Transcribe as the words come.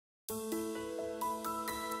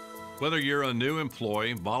Whether you're a new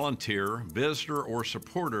employee, volunteer, visitor, or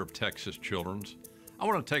supporter of Texas Children's, I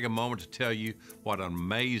want to take a moment to tell you what an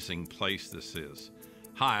amazing place this is.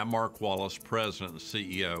 Hi, I'm Mark Wallace, President and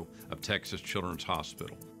CEO of Texas Children's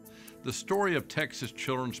Hospital. The story of Texas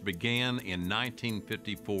Children's began in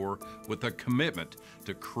 1954 with a commitment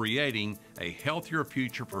to creating a healthier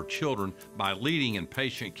future for children by leading in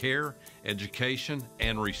patient care, education,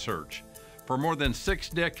 and research. For more than 6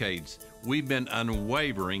 decades, we've been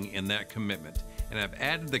unwavering in that commitment and have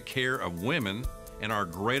added the care of women and our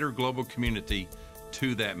greater global community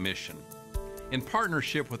to that mission. In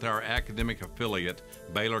partnership with our academic affiliate,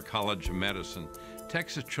 Baylor College of Medicine,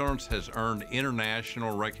 Texas Children's has earned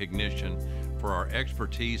international recognition for our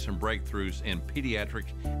expertise and breakthroughs in pediatric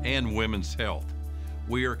and women's health.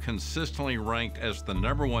 We are consistently ranked as the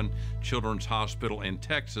 #1 children's hospital in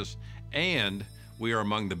Texas, and we are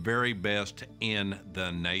among the very best in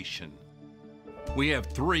the nation. We have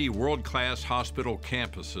 3 world-class hospital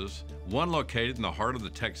campuses, one located in the heart of the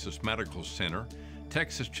Texas Medical Center,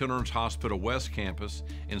 Texas Children's Hospital West Campus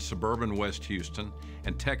in suburban West Houston,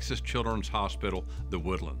 and Texas Children's Hospital The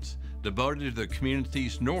Woodlands, devoted to the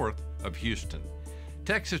communities north of Houston.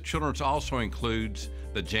 Texas Children's also includes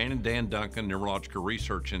the Jane and Dan Duncan Neurological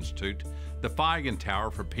Research Institute, the Feigen Tower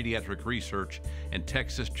for Pediatric Research, and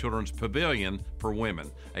Texas Children's Pavilion for Women,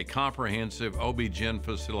 a comprehensive OB-GYN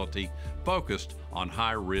facility focused on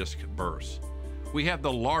high-risk births. We have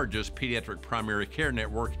the largest pediatric primary care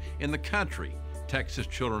network in the country, Texas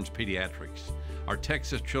Children's Pediatrics. Our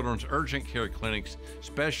Texas Children's urgent care clinics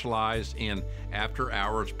specialize in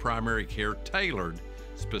after-hours primary care tailored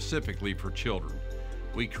specifically for children.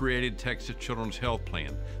 We created Texas Children's Health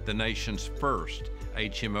Plan, the nation's first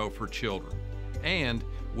HMO for children. And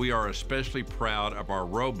we are especially proud of our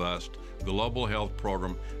robust global health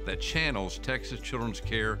program that channels Texas Children's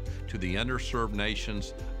care to the underserved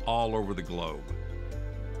nations all over the globe.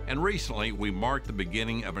 And recently, we marked the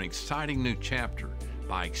beginning of an exciting new chapter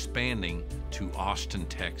by expanding to Austin,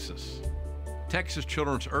 Texas. Texas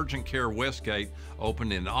Children's Urgent Care Westgate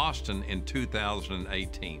opened in Austin in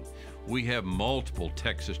 2018. We have multiple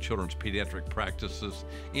Texas Children's pediatric practices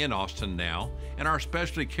in Austin now, and our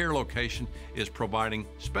specialty care location is providing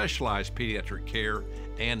specialized pediatric care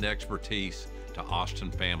and expertise to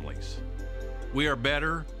Austin families. We are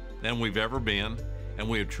better than we've ever been, and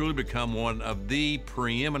we have truly become one of the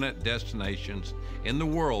preeminent destinations in the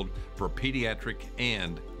world for pediatric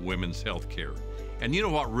and women's health care. And you know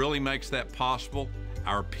what really makes that possible?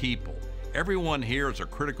 Our people. Everyone here is a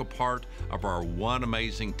critical part of our one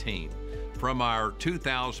amazing team. From our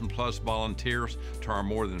 2,000 plus volunteers to our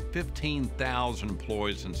more than 15,000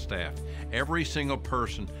 employees and staff, every single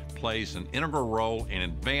person plays an integral role in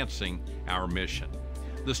advancing our mission.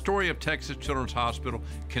 The story of Texas Children's Hospital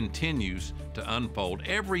continues to unfold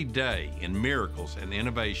every day in miracles and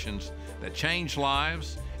innovations that change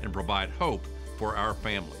lives and provide hope for our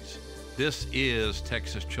families. This is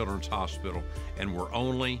Texas Children's Hospital, and we're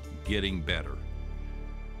only getting better.